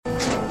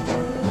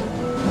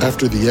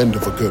After the end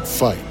of a good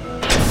fight,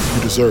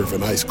 you deserve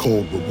an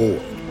ice-cold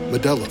reward.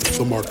 Modelo is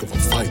the mark of a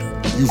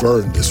fighter. You've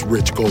earned this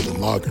rich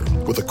golden lager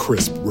with a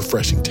crisp,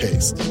 refreshing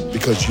taste.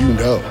 Because you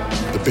know,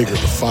 the bigger the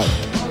fight,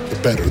 the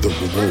better the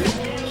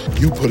reward.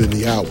 You put in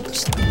the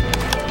hours,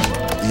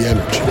 the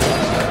energy,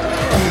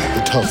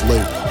 the tough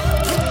labor.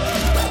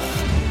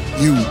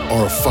 You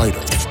are a fighter,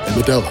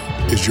 and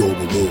Modelo is your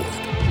reward.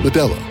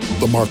 Modelo,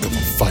 the mark of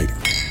a fighter.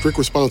 Drink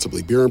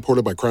responsibly. Beer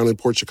imported by Crown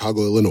Imports,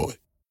 Chicago, Illinois.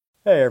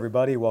 Hey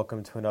everybody,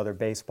 welcome to another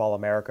Baseball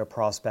America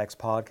Prospects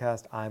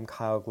podcast. I'm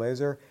Kyle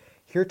Glazer,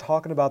 here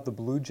talking about the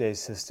Blue Jays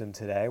system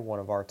today,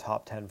 one of our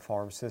top 10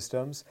 farm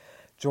systems.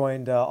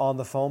 Joined on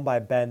the phone by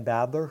Ben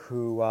Badler,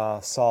 who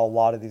saw a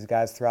lot of these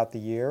guys throughout the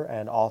year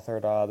and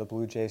authored the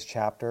Blue Jays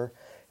chapter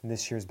in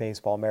this year's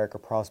Baseball America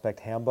Prospect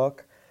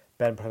Handbook.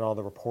 Ben put in all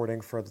the reporting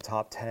for the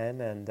top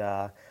 10,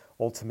 and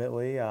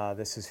ultimately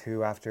this is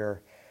who,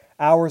 after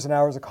hours and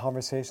hours of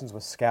conversations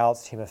with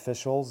scouts, team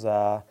officials,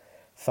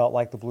 felt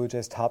like the Blue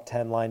Jays top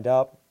 10 lined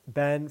up.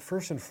 Ben,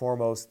 first and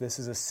foremost, this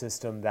is a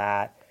system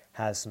that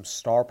has some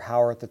star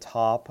power at the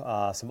top,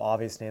 some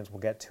obvious names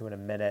we'll get to in a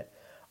minute.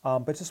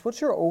 But just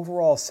what's your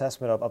overall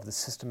assessment of the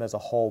system as a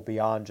whole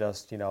beyond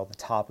just, the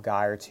top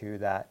guy or two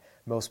that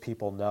most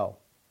people know?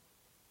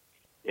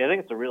 Yeah, I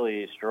think it's a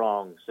really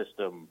strong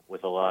system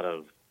with a lot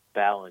of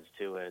balance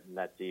to it, and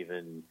that's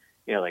even,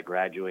 they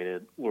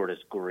graduated Lourdes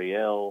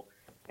Gurriel,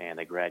 and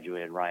they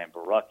graduated Ryan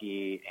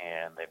Borucki,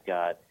 and they've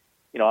got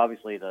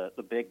obviously the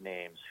big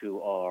names who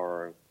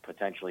are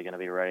potentially going to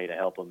be ready to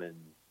help them in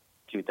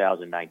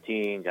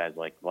 2019, guys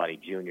like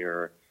Vladdy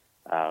Jr.,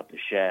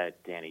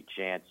 Bichette, Danny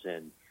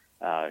Jansen,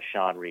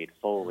 Sean Reed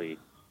Foley.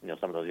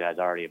 Some of those guys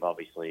already have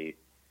obviously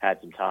had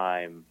some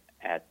time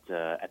at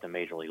the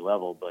major league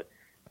level, but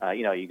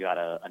you got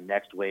a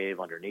next wave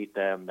underneath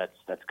them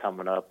that's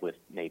coming up with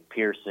Nate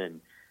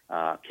Pearson,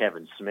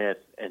 Kevin Smith,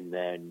 and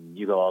then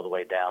you go all the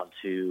way down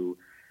to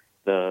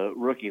the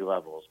rookie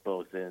levels,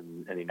 both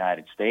in the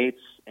United States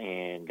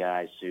and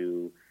guys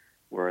who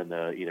were in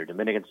the either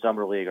Dominican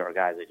Summer League or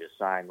guys they just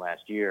signed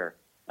last year,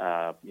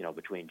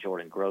 between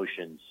Jordan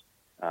Groshans,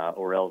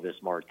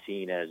 Orelvis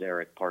Martinez,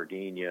 Eric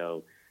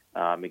Pardinho,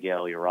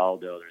 Miguel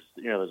Uraldo.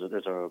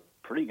 There's a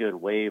pretty good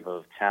wave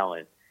of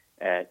talent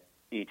at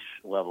each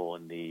level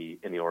in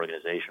the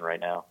organization right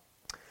now.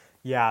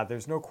 Yeah,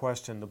 there's no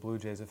question the Blue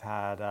Jays have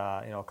had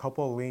a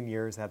couple of lean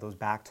years, had those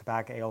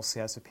back-to-back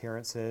ALCS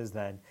appearances,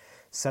 then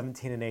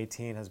 17 and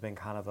 18 has been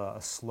kind of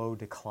a slow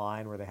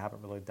decline where they haven't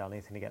really done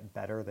anything to get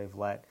better. They've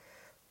let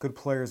good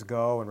players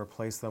go and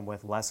replaced them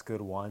with less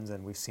good ones,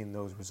 and we've seen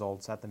those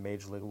results at the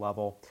major league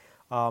level.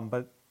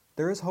 But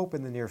there is hope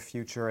in the near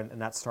future, and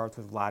that starts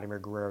with Vladimir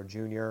Guerrero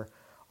Jr.,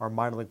 our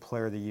minor league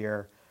player of the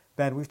year.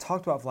 Ben, we've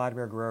talked about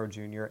Vladimir Guerrero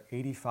Jr.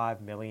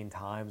 85 million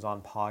times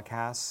on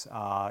podcasts.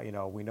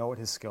 We know what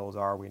his skills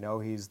are. We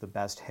know he's the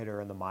best hitter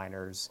in the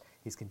minors.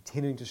 He's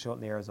continuing to show it in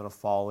the Arizona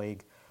Fall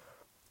League.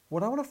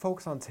 What I want to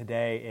focus on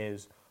today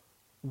is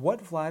what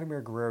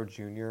Vladimir Guerrero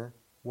Jr.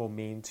 will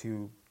mean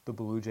to the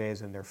Blue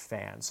Jays and their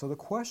fans. So the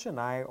question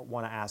I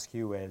want to ask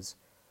you is,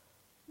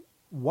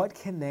 what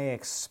can they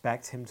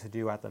expect him to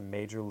do at the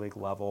major league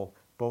level,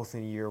 both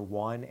in year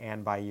one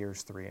and by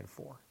years 3 and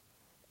 4?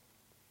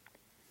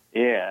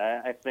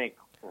 Yeah, I think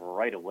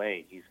right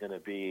away he's going to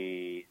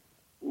be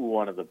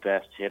one of the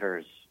best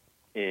hitters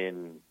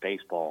in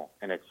baseball.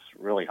 And it's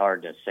really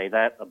hard to say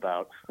that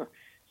about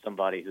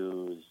somebody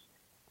who's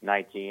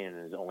 19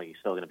 and is only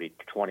still going to be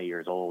 20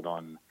 years old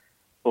on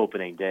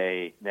opening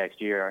day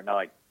next year. No,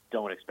 I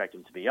don't expect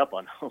him to be up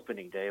on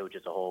opening day, which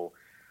is a whole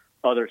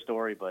other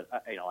story. But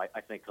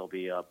I think he'll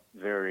be up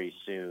very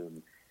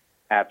soon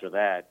after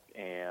that.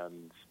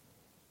 And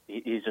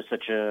he's just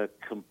such a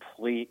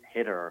complete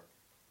hitter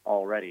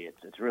already.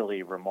 It's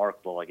really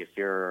remarkable. Like if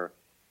you're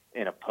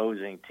an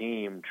opposing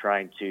team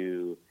trying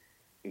to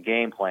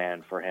game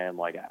plan for him,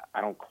 like I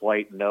don't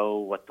quite know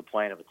what the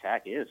plan of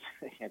attack is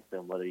against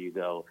him, whether you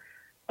go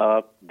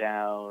up,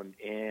 down,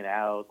 in,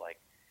 out, like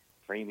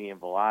premium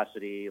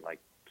velocity, like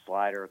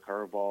slider,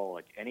 curveball,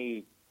 like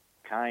any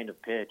kind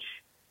of pitch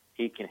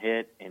he can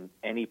hit in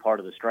any part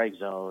of the strike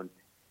zone.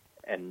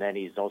 And then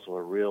he's also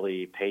a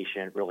really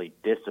patient, really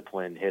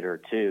disciplined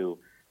hitter too,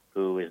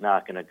 who is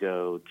not going to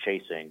go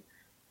chasing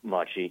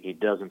much. He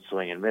doesn't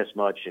swing and miss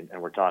much. And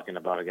we're talking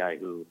about a guy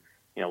who,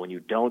 when you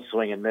don't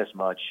swing and miss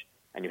much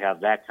and you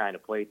have that kind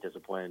of plate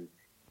discipline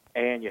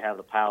and you have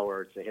the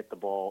power to hit the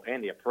ball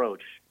and the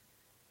approach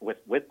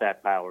with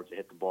that power to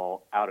hit the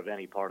ball out of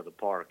any part of the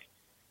park,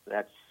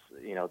 that's,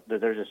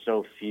 there's just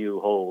so few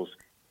holes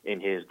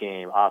in his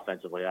game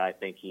offensively. I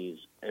think he's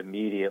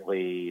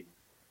immediately,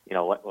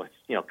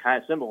 kind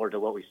of similar to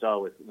what we saw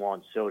with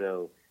Juan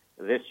Soto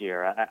this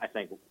year. I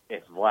think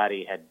if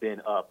Vladdy had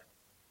been up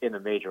in the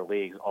major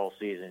leagues all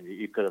season,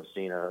 you could have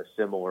seen a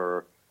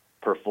similar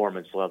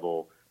performance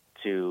level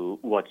to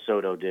what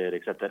Soto did,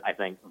 except that I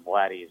think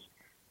Vladdy's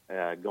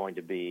going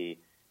to be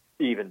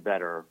even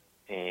better.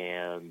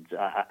 And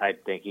I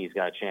think he's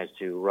got a chance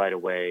to right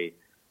away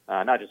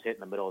not just hit in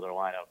the middle of their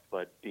lineup,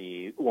 but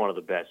be one of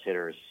the best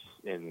hitters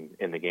in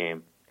the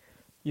game.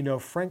 You know,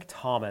 Frank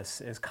Thomas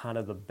is kind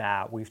of the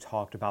bat. We've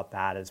talked about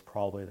that as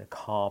probably the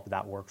comp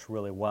that works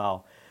really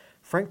well.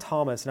 Frank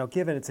Thomas, now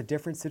given it's a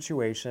different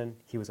situation,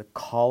 he was a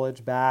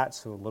college bat,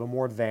 so a little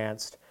more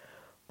advanced,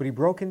 but he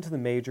broke into the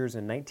majors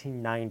in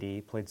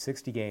 1990, played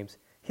 60 games,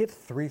 hit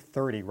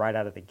 .330 right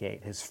out of the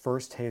gate. His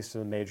first taste of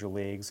the major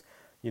leagues,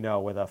 you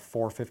know, with a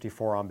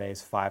 .454 on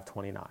base,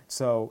 .529.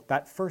 So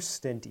that first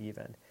stint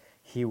even,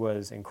 he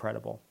was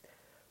incredible.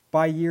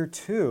 By year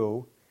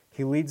 2,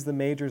 he leads the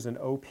majors in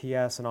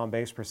OPS and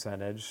on-base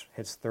percentage,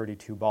 hits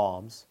 32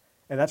 bombs,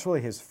 and that's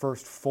really his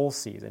first full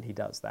season he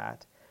does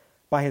that.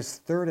 By his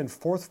third and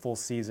fourth full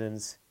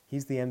seasons,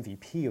 he's the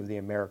MVP of the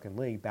American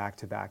League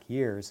back-to-back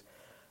years.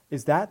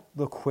 Is that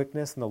the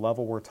quickness and the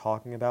level we're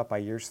talking about? By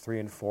years 3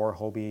 and 4,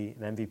 he'll be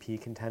an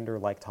MVP contender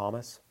like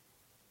Thomas?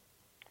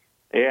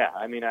 Yeah,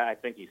 I mean, I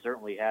think he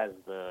certainly has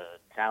the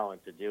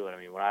talent to do it. I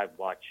mean, when I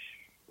watch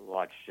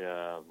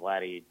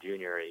Vladdy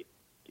Jr.,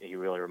 he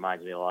really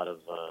reminds me a lot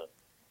of,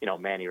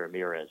 Manny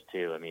Ramirez,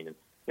 too. I mean,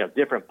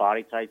 different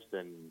body types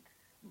than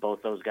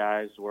both those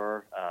guys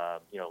were,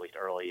 at least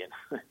early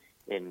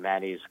in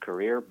Manny's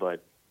career,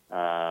 but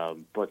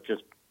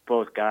just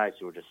both guys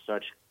who were just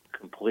such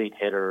complete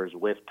hitters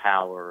with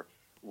power,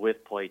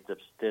 with plate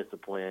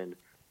discipline,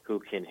 who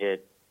can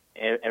hit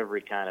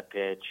every kind of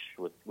pitch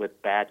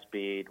with bat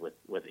speed,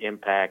 with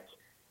impact.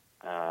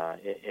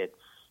 It's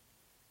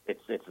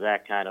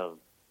that kind of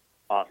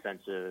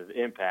offensive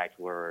impact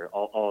where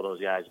all those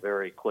guys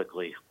very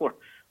quickly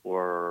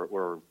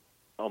were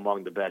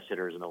among the best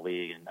hitters in the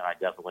league, and I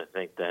definitely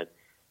think that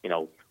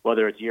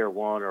whether it's year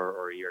 1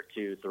 or year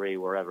 2, 3,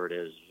 wherever it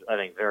is, I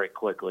think very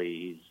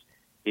quickly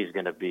he's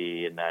going to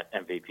be in that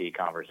MVP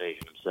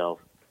conversation himself.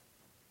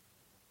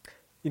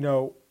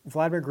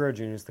 Vladimir Guerrero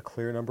Jr. is the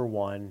clear number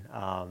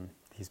 1.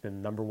 He's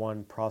been number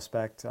 1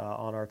 prospect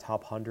on our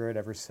top 100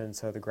 ever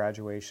since the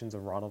graduations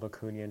of Ronald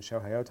Acuna and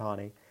Shohei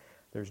Ohtani.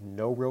 There's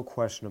no real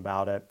question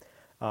about it.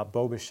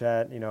 Bo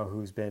Bichette,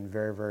 who's been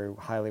very, very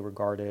highly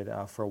regarded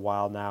for a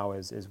while now,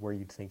 is where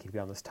you'd think he'd be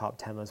on this top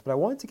 10 list. But I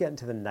wanted to get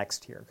into the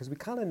next tier because we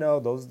kind of know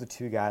those are the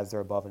 2 guys that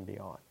are above and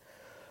beyond.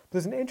 But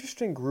there's an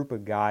interesting group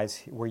of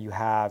guys where you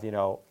have,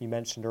 you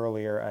mentioned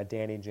earlier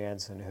Danny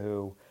Jansen,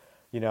 who,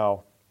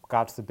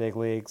 got to the big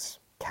leagues,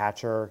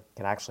 catcher,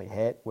 can actually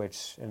hit,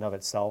 which in and of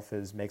itself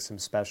makes him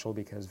special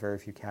because very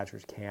few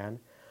catchers can.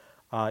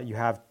 You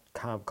have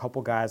kind of a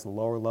couple guys,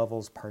 lower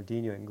levels,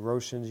 Pardinho and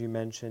Groshans you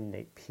mentioned,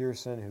 Nate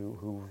Pearson,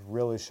 who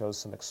really shows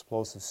some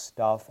explosive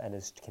stuff and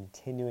is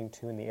continuing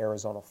to in the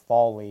Arizona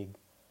Fall League.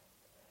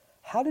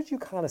 How did you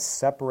kind of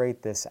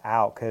separate this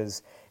out?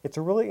 Because it's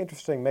a really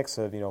interesting mix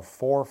of,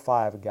 4 or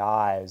 5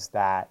 guys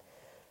that,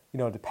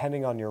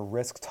 depending on your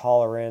risk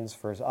tolerance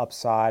for his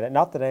upside, and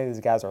not that any of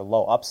these guys are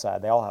low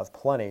upside, they all have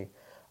plenty,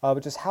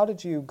 but just how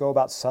did you go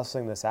about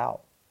sussing this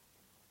out?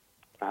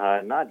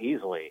 Not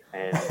easily,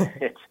 and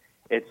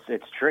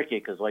it's tricky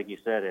because, like you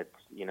said, it's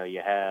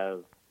you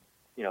have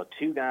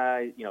 2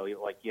 guys,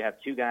 you have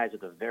 2 guys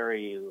at the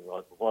very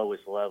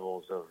lowest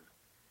levels of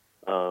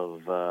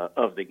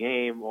the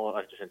game. Well,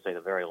 I shouldn't say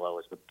the very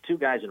lowest, but 2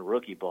 guys in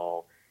rookie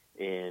ball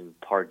in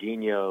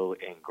Pardinho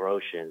and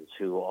Groshans,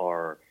 who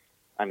are,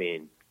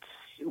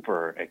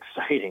 super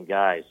exciting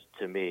guys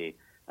to me.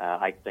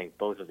 I think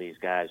both of these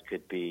guys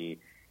could be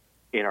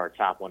in our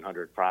top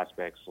 100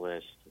 prospects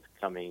list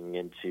coming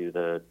into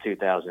the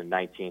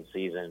 2019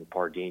 season.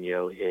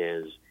 Pardinho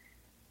is,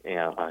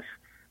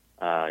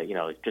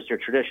 just your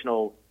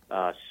traditional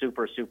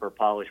super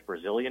polished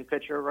Brazilian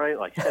pitcher, right?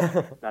 Like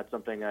not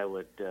something I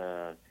would,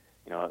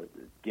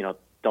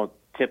 don't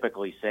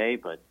typically say,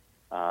 but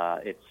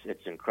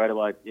it's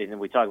incredible. And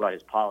we talk about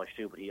his polish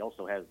too, but he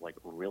also has like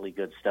really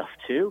good stuff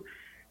too.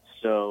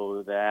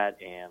 So that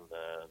and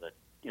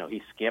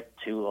he skipped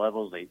 2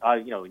 levels. He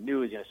knew he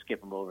was going to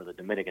skip him over the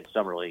Dominican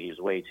Summer League. He was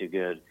way too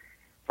good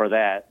for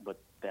that, but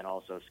then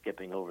also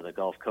skipping over the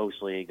Gulf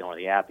Coast League, going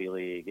to the Appy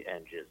League,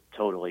 and just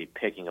totally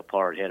picking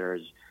apart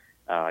hitters.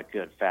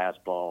 Good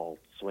fastball,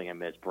 swing and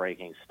miss,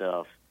 breaking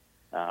stuff.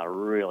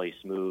 Really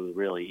smooth,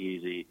 really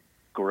easy.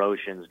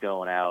 Groshans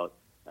going out.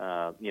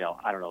 I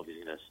don't know if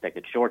he's going to stick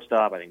at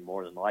shortstop. I think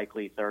more than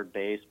likely third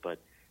base, but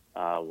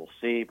we'll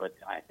see. But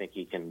I think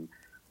he can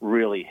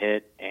really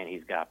hit, and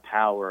he's got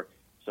power.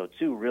 So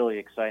 2 really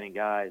exciting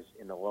guys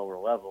in the lower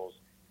levels.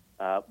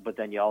 But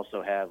then you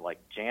also have like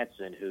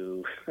Jansen,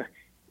 who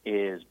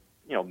is,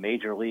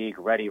 major league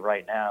ready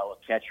right now,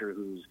 a catcher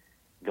who's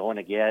going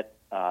to get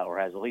or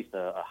has at least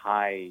a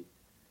high,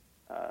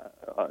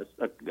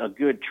 a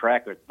good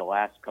track record the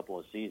last couple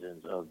of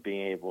seasons of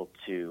being able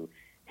to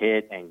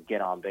hit and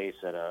get on base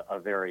at a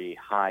very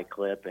high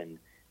clip and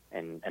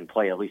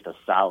play at least a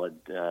solid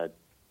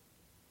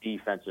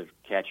defensive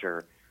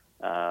catcher.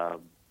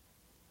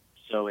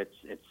 So it's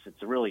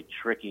really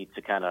tricky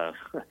to kind of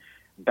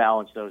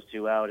balance those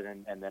 2 out,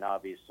 and then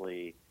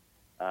obviously,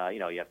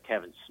 you have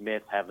Kevin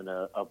Smith having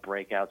a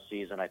breakout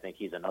season. I think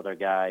he's another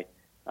guy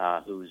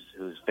who's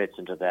fits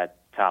into that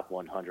top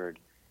 100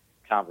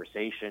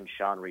 conversation.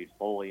 Sean Reed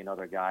Foley,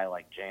 another guy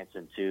like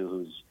Jansen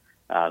too,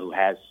 who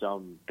has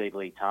some big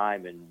league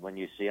time, and when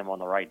you see him on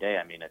the right day,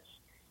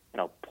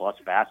 plus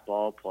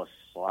fastball, plus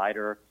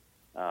slider.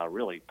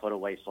 Really put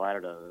away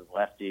slider to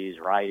lefties,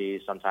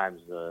 righties.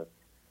 Sometimes the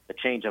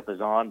changeup is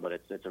on, but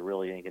it's a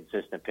really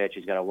inconsistent pitch.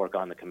 He's got to work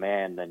on the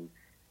command. And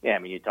yeah, I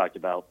mean, you talked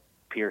about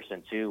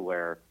Pearson too,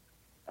 where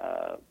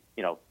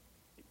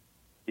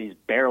he's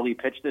barely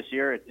pitched this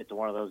year. It's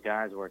one of those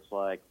guys where it's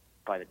like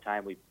by the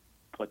time we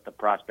put the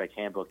prospect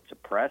handbook to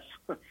press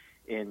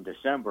in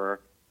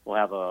December, we'll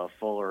have a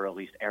full or at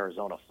least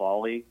Arizona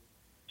Fall League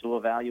to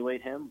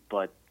evaluate him.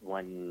 But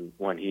when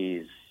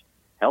he's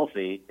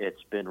healthy,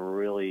 it's been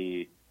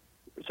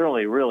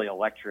certainly really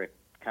electric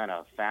kind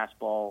of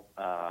fastball,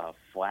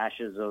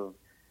 flashes of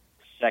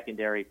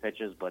secondary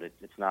pitches, but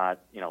it's not,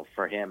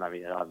 for him, I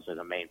mean, obviously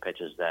the main pitch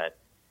is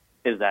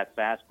that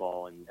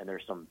fastball, and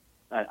there's some,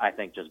 I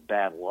think, just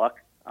bad luck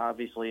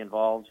obviously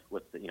involved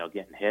with,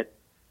 getting hit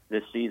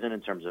this season in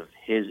terms of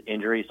his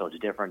injury. So it's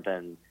different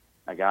than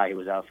a guy who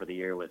was out for the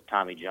year with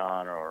Tommy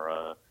John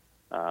or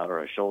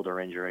a shoulder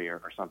injury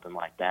or something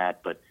like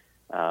that. But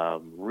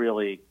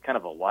really kind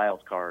of a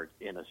wild card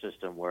in a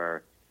system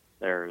where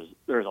there's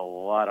a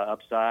lot of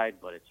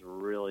upside, but it's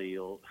really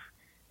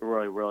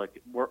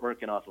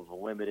working off of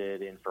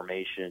limited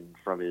information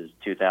from his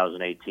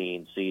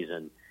 2018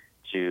 season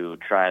to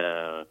try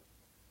to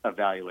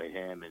evaluate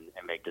him and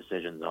make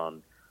decisions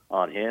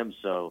on him.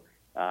 So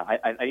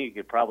I think you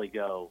could probably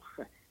go,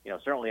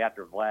 certainly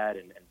after Vlad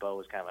and Bo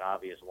is kind of an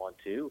obvious one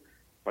too.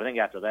 But I think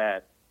after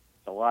that,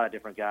 it's a lot of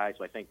different guys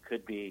who I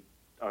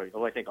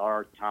think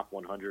are top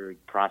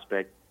 100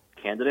 prospect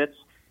candidates.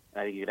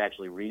 I think you could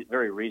actually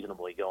very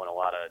reasonably go in a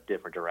lot of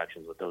different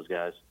directions with those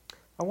guys.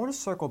 I want to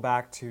circle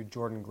back to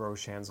Jordan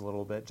Groshans a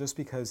little bit, just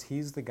because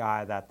he's the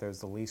guy that there's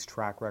the least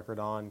track record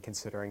on,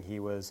 considering he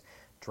was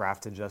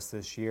drafted just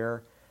this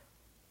year.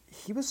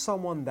 He was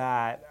someone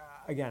that,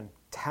 again,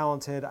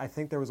 talented. I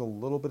think there was a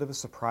little bit of a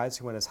surprise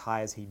he went as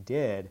high as he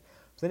did.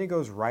 But then he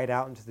goes right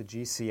out into the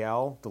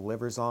GCL,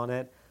 delivers on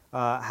it.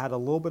 Had a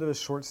little bit of a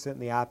short stint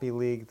in the Appy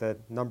League. The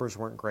numbers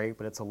weren't great,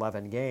 but it's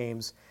 11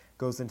 games.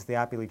 Goes into the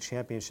Appy League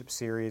Championship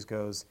Series,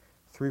 goes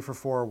 3 for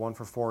 4, 1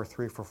 for 4,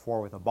 3 for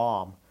 4 with a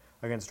bomb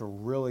against a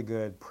really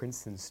good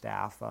Princeton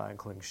staff,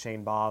 including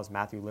Shane Bobs,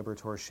 Matthew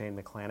Liberatore, Shane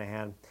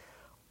McClanahan.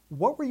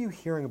 What were you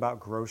hearing about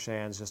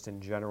Groshans just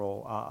in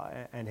general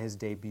and his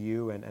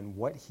debut and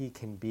what he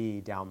can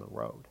be down the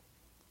road?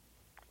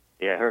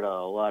 Yeah, I heard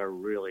a lot of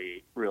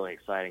really, really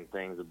exciting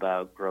things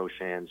about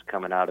Groshans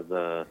coming out of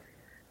the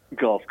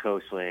Gulf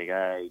Coast League.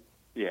 I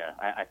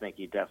think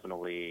he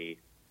definitely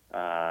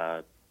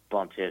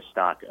bumped his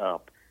stock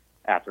up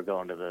after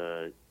going to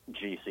the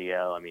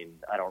GCL. I mean,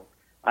 I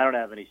don't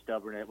have any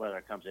stubbornness whether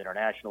it comes to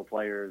international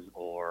players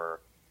or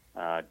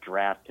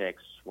draft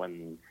picks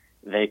when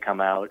they come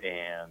out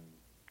and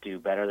do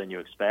better than you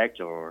expect,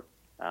 or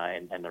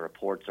and the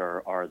reports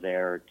are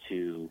there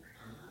to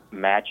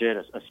match it,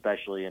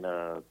 especially in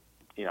a,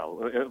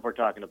 if we're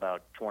talking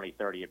about 20,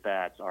 30 at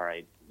bats, all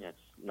right, it's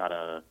not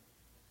a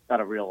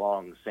real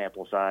long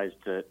sample size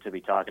to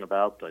be talking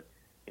about, but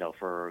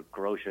for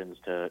Groshans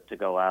to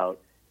go out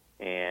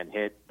and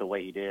hit the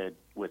way he did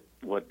with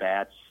wood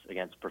bats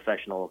against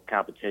professional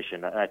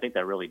competition, I think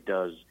that really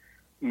does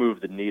move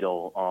the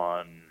needle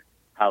on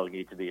how we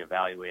need to be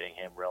evaluating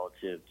him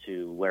relative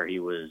to where he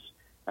was,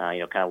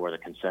 kind of where the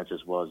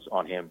consensus was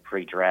on him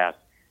pre-draft.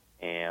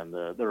 And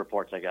the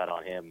reports I got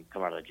on him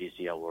coming out of the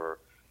GCL were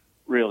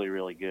really,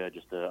 really good.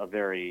 Just a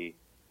very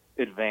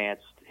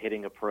advanced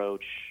hitting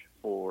approach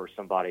for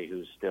somebody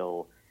who's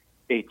still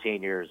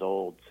 18 years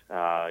old,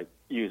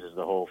 uses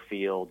the whole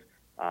field.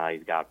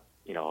 He's got,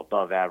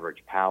 above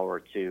average power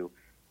too.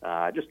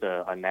 Just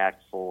a knack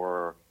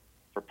for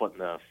putting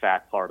the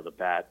fat part of the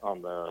bat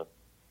on the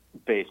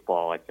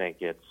baseball. I think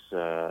it's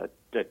a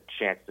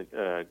chance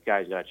to,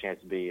 guy's got a chance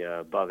to be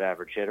a above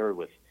average hitter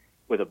with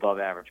above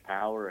average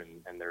power,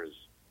 and there's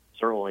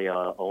certainly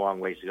a long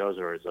ways to go.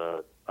 There is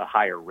a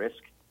higher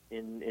risk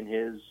in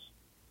his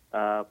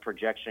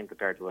projection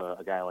compared to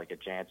a guy like a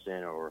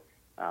Jansen or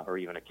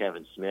even a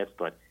Kevin Smith,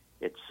 but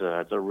it's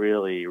a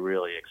really,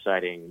 really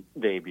exciting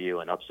debut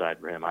and upside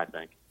for him, I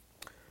think.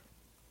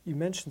 You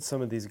mentioned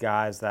some of these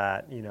guys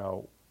that,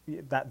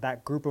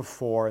 that group of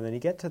four, and then you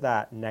get to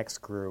that next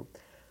group.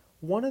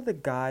 One of the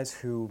guys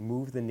who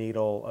moved the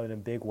needle in a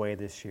big way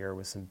this year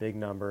with some big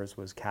numbers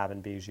was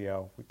Cavan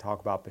Biggio. We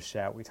talk about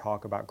Bichette, we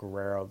talk about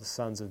Guerrero, the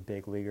sons of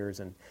big leaguers,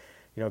 and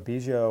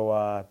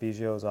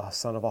Biggio is a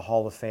son of a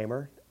Hall of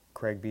Famer,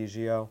 Craig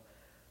Biggio.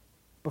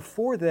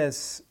 Before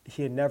this,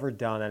 he had never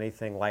done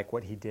anything like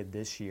what he did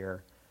this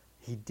year.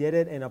 He did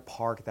it in a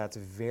park that's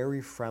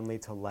very friendly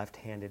to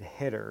left-handed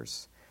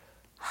hitters.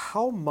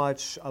 How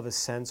much of a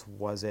sense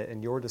was it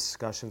in your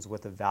discussions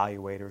with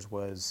evaluators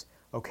was,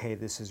 okay,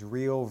 this is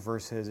real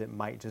versus it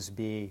might just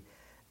be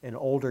an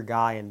older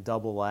guy in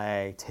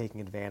Double-A taking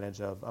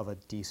advantage of a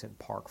decent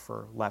park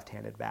for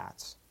left-handed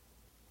bats?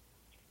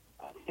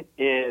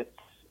 I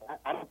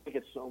don't think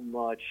it's so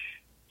much.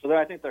 So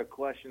I think there are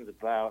questions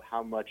about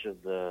how much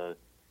of the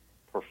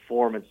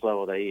performance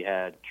level that he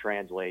had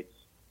translates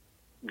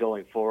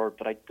going forward,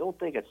 but I don't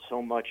think it's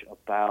so much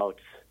about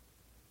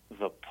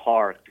the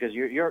park, because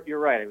you're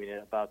right. I mean,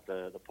 about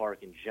the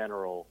park in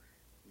general,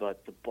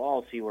 but the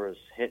balls he was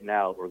hitting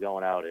out were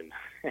going out in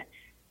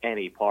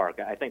any park.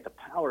 I think the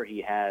power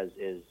he has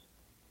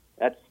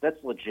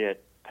that's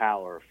legit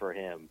power for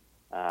him,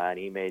 and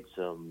he made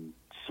some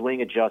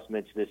swing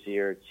adjustments this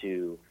year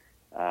to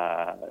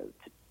kind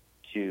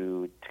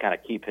of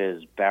keep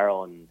his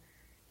barrel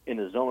in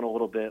the zone a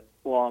little bit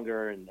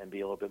longer and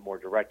be a little bit more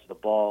direct to the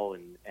ball.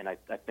 And I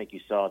think you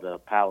saw the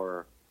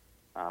power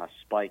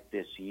spike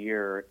this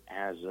year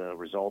as a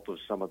result of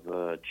some of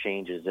the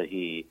changes that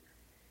he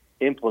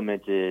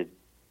implemented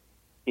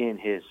in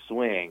his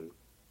swing.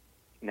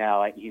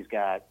 Now he's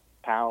got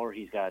power.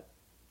 He's got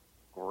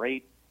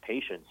great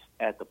patience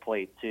at the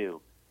plate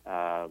too.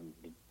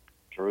 He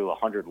drew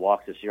 100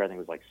 walks this year. I think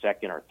it was like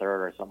second or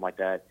third or something like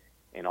that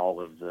in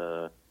all of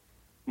the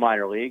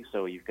minor leagues.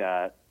 So you've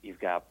got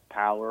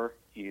power,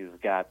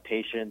 you've got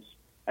patience.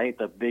 I think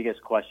the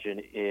biggest question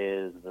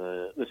is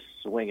the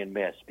swing and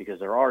miss, because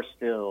there are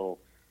still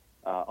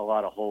a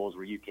lot of holes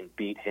where you can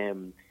beat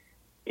him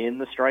in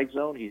the strike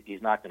zone.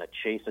 He's not going to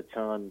chase a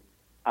ton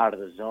out of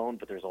the zone,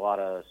 but there's a lot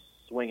of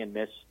swing and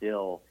miss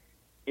still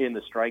in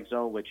the strike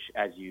zone, which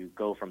as you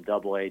go from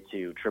AA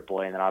to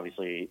AAA and then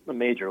obviously the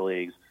major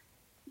leagues,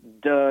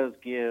 does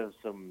give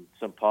some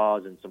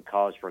pause and some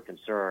cause for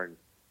concern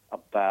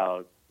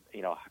about,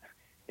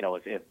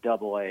 if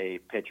AA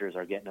pitchers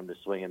are getting them to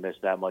swing and miss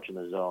that much in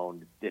the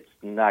zone, it's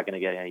not going to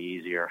get any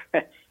easier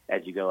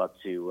as you go up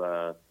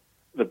to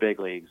the big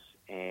leagues.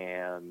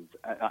 And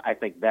I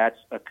think that's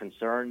a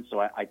concern. So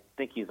I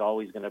think he's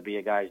always going to be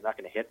a guy who's not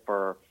going to hit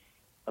for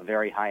a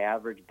very high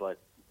average, but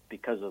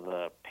because of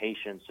the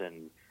patience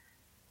and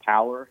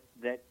power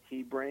that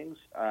he brings,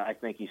 I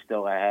think he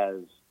still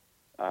has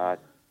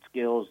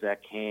skills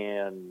that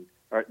can,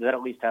 or that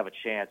at least have a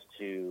chance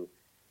to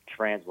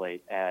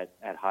translate at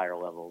higher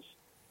levels.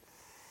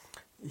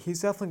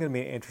 He's definitely going to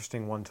be an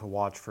interesting one to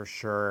watch for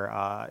sure.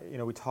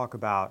 We talk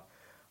about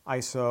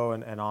ISO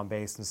and on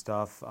base and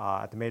stuff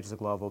at the major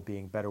league level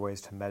being better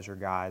ways to measure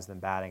guys than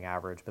batting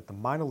average. But the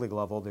minor league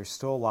level, there's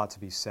still a lot to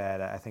be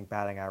said. I think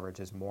batting average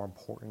is more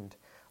important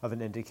of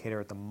an indicator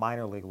at the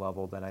minor league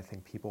level than I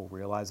think people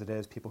realize it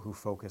is, people who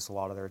focus a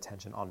lot of their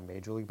attention on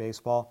Major League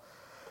Baseball.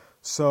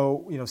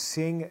 So,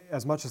 seeing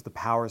as much as the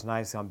power is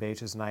nice, the on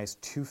base is nice,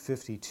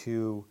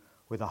 252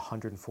 with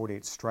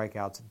 148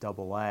 strikeouts at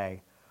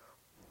AA,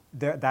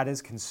 that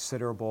is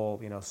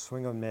considerable,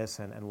 swing and miss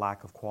and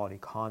lack of quality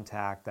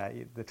contact.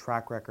 That the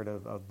track record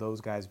of those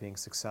guys being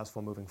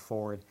successful moving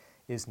forward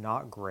is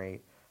not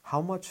great.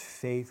 How much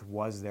faith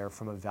was there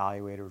from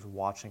evaluators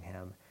watching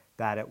him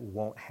that it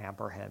won't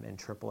hamper him in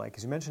AAA?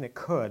 Because you mentioned it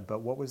could, but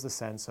what was the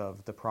sense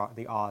of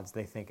the odds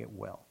they think it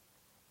will?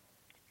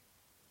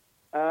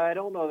 I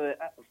don't know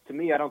that. To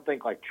me, I don't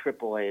think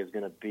AAA is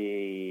going to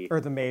be,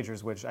 or the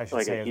majors, which I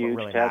should say a is huge what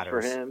really test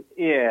matters for him.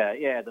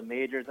 Yeah, the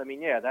majors. I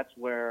mean, that's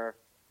where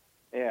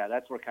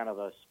kind of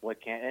a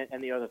split can.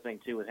 And the other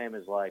thing too with him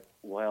is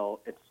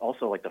it's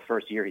also the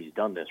first year he's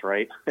done this,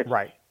 right?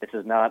 Right. This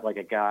is not like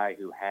a guy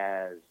who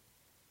has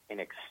an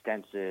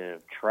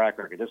extensive track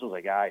record. This was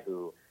a guy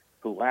who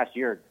last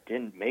year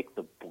didn't make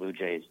the Blue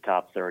Jays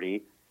top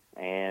 30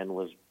 and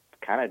was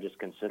kind of just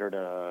considered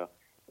a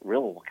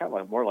real kind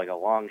of more like a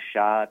long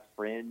shot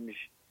fringe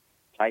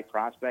type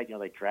prospect.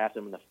 They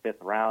drafted him in the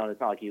 5th round. It's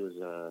not like he was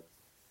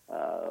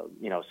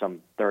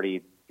some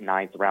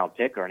 39th round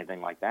pick or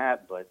anything like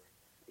that, but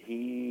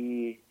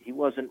he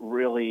wasn't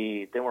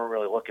really, they weren't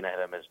really looking at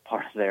him as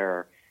part of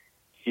their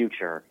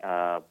future.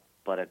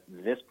 But at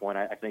this point,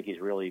 I think he's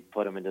really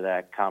put him into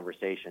that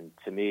conversation.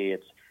 To me,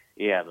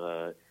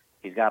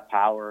 he's got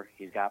power,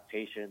 he's got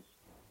patience,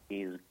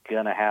 he's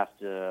going to have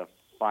to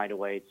find a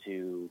way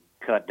to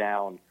cut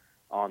down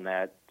on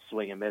that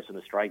swing and miss in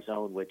the strike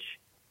zone, which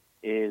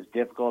is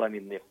difficult. I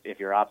mean, if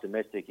you're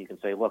optimistic, you can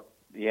say, look,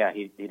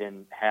 he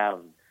didn't have,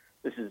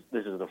 this is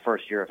the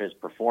first year of his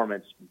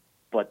performance,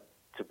 but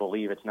to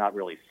believe it's not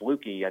really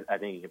fluky, I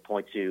think you can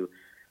point to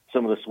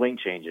some of the swing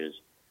changes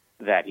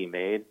that he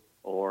made.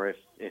 Or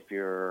if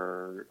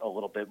you're a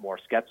little bit more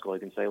skeptical, you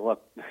can say,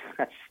 look,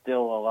 that's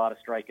still a lot of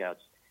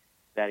strikeouts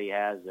that he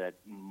has that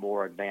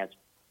more advanced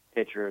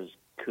pitchers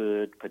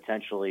could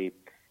potentially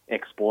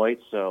exploit.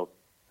 So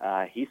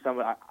he's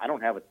someone I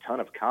don't have a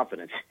ton of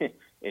confidence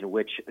in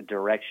which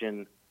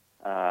direction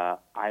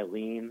I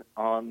lean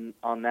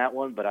on that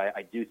one, but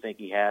I do think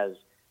he has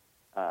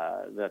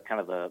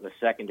the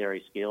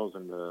secondary skills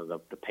and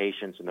the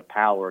patience and the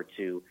power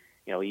to,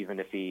 even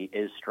if he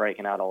is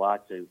striking out a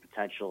lot, to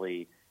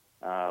potentially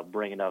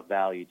bring enough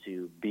value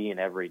to be an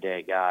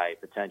everyday guy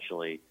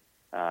potentially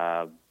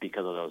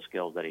because of those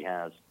skills that he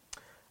has.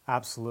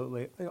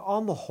 Absolutely.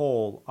 On the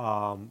whole,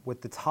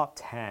 with the top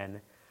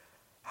 10,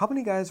 how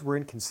many guys were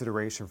in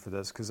consideration for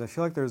this? Because I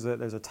feel like there's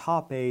a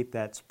top 8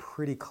 that's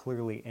pretty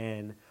clearly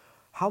in.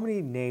 How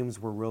many names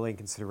were really in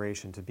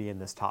consideration to be in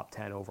this top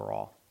 10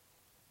 overall?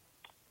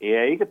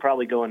 Yeah, you could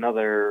probably go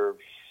another,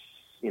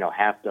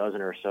 half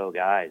dozen or so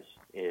guys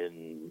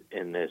in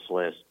this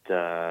list,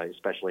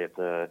 especially at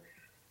the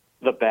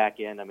back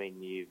end. I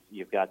mean,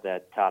 you've got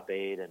that top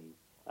 8, and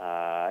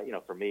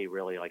for me,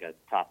 really like a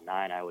top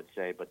 9, I would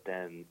say. But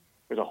then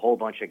there's a whole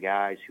bunch of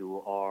guys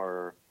who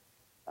are,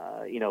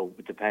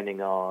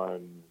 depending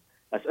on,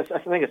 I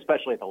think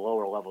especially at the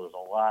lower level, there's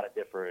a lot of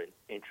different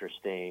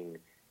interesting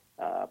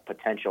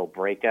potential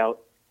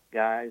breakout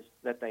guys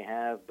that they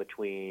have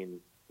between,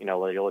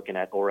 whether you're looking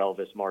at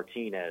Orelvis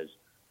Martinez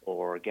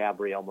or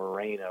Gabriel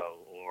Moreno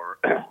or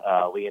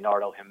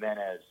Leonardo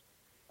Jimenez,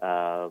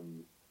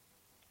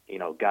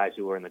 guys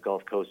who are in the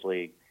Gulf Coast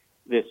League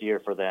this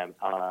year for them,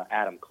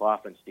 Adam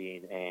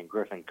Kloffenstein and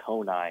Griffin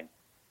Conine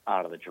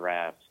out of the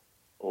draft,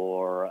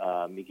 or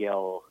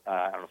Miguel,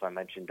 I don't know if I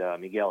mentioned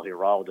Miguel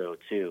Giraldo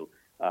too,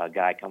 a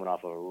guy coming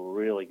off a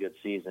really good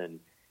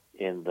season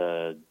in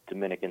the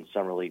Dominican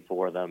Summer League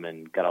for them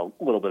and got a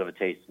little bit of a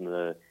taste in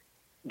the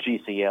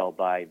GCL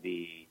by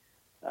the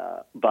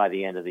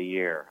end of the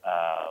year.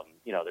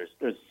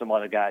 There's some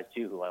other guys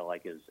too who I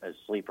like as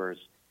sleepers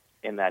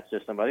in that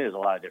system. But I think there's a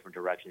lot of different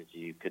directions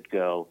you could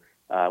go,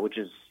 which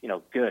is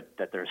good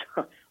that there's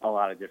a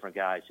lot of different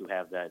guys who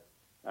have that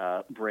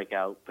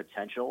breakout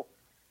potential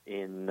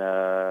in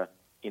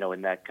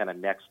in that kind of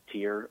next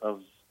tier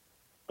of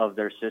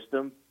their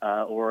system.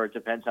 Or it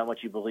depends how much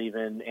you believe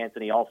in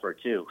Anthony Alford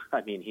too.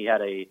 I mean, he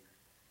had a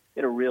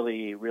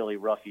really, really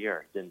rough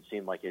year. It didn't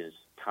seem like his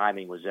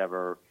timing was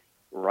ever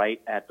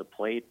right at the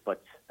plate,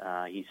 but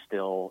he's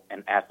still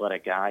an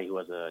athletic guy who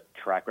has a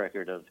track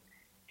record of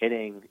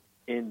hitting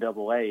in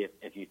AA.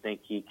 If you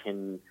think he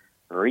can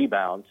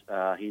rebound,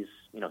 he's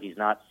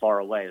not far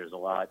away. There's a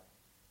lot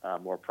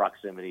more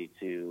proximity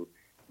to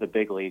the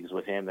big leagues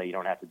with him that you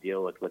don't have to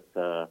deal with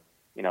the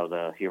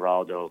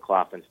Giraldo,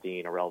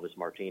 Kloffenstein, or Elvis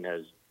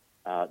Martinez,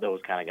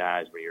 those kind of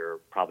guys where you're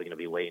probably going to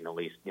be waiting at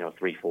least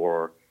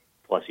 3-4+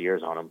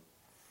 years on them.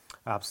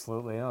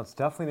 Absolutely. It's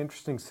definitely an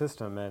interesting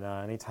system, and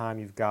anytime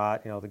you've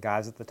got the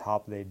guys at the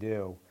top, they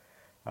do.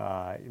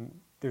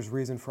 There's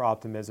reason for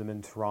optimism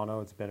in Toronto.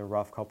 It's been a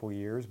rough couple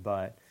years,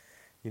 but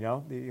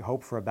the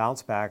hope for a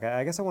bounce back.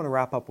 I guess I want to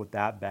wrap up with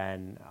that,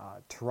 Ben.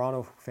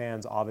 Toronto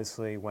fans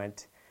obviously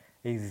went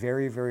a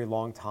very, very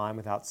long time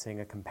without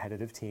seeing a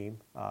competitive team.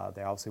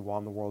 They obviously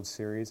won the World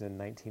Series in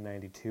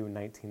 1992 and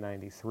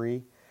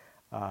 1993.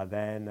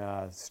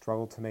 Then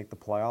struggled to make the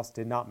playoffs,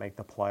 did not make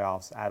the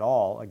playoffs at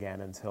all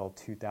again until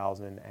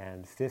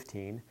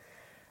 2015.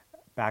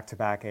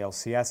 Back-to-back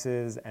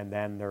ALCSs, and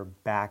then they're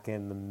back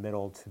in the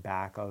middle to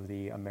back of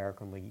the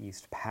American League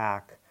East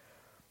pack.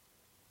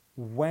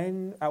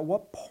 At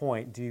what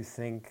point do you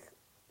think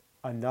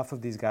enough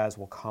of these guys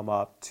will come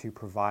up to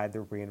provide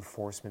the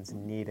reinforcements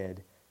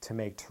needed to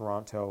make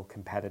Toronto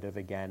competitive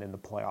again in the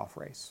playoff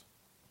race?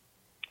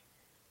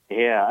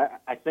 Yeah,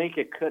 I think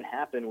it could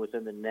happen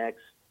within the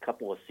next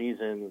couple of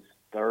seasons.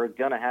 They're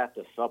going to have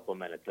to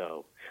supplement it,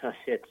 though.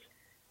 It's,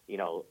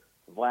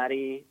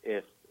 Vladdy,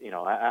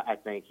 I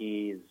think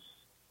he's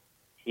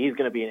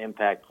going to be an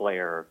impact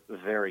player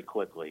very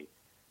quickly.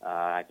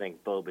 I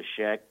think Bo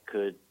Bichette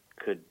could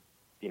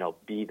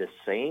be the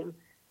same.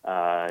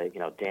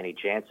 Danny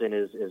Jansen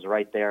is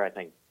right there. I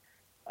think,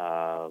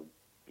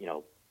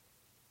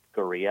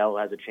 Gurriel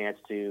has a chance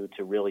to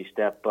really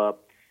step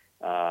up.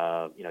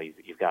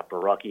 You've got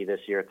Baraki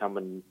this year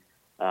coming.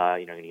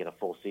 You're going to get a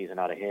full season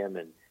out of him.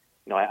 And,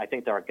 I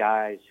think there are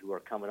guys who are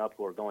coming up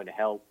who are going to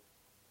help,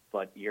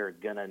 but you're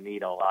going to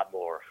need a lot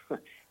more,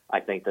 I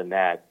think, than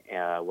that,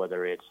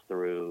 whether it's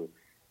through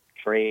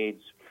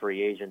trades,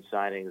 free agent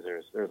signings.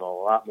 There's a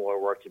lot more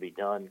work to be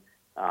done.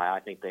 I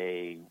think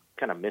they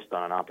kind of missed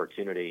on an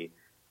opportunity.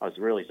 I was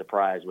really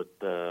surprised with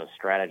the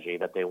strategy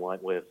that they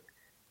went with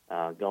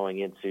going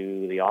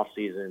into the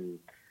offseason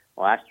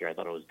last year. I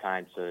thought it was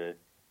time to,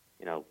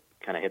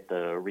 kind of hit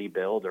the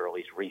rebuild or at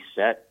least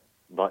reset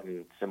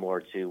button,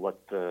 similar to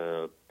what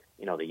the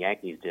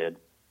Yankees did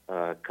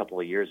a couple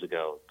of years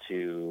ago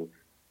to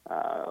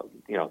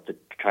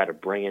try to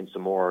bring in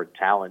some more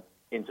talent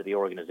into the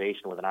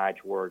organization with an eye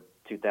toward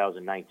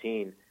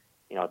 2019.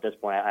 At this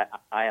point,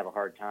 I have a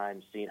hard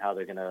time seeing how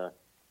they're going to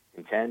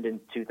contend in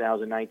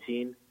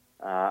 2019.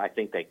 I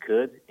think they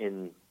could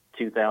in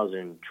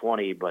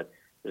 2020, but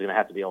there's going to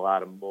have to be a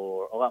lot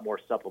more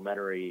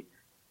supplementary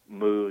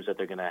moves that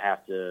they're going to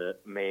have to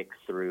make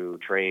through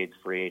trades,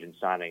 free agent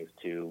signings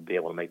to be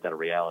able to make that a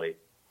reality.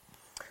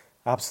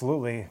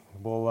 Absolutely.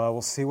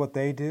 We'll see what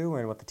they do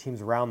and what the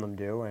teams around them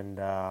do, and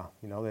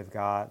they've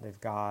got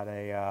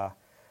a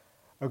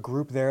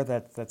group there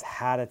that's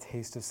had a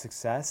taste of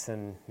success,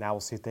 and now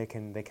we'll see if they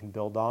can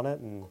build on it.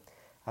 And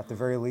at the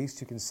very least,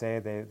 you can say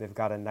they've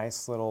got a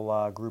nice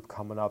little group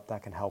coming up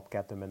that can help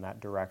get them in that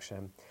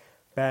direction.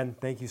 Ben,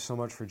 thank you so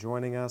much for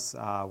joining us.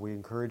 We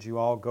encourage you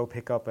all, go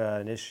pick up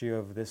an issue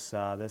of this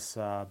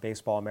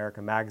Baseball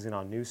America magazine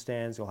on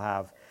newsstands. You'll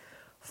have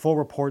full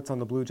reports on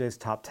the Blue Jays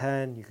top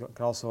 10. You can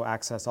also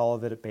access all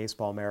of it at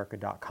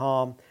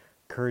baseballamerica.com.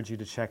 Encourage you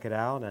to check it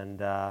out,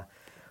 and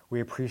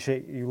we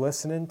appreciate you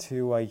listening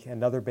to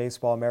another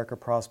Baseball America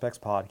Prospects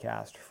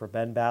podcast. For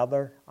Ben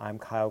Badler, I'm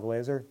Kyle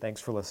Glazer. Thanks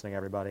for listening,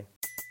 everybody.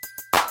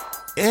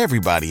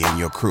 Everybody in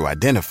your crew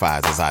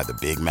identifies as either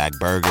Big Mac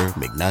Burger,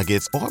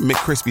 McNuggets, or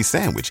McCrispy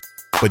Sandwich.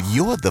 But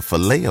you're the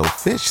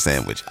Filet-O-Fish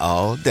Sandwich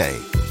all day.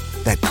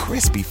 That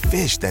crispy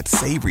fish, that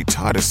savory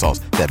tartar sauce,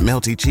 that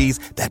melty cheese,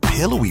 that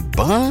pillowy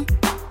bun.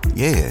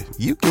 Yeah,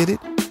 you get it.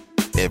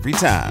 Every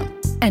time.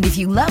 And if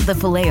you love the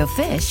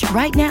Filet-O-Fish,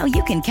 right now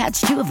you can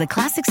catch 2 of the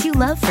classics you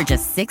love for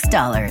just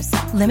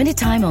 $6. Limited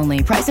time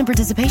only. Price and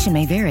participation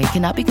may vary.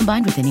 Cannot be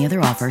combined with any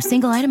other offer.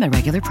 Single item at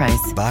regular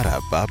price.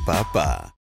 Ba-da-ba-ba-ba.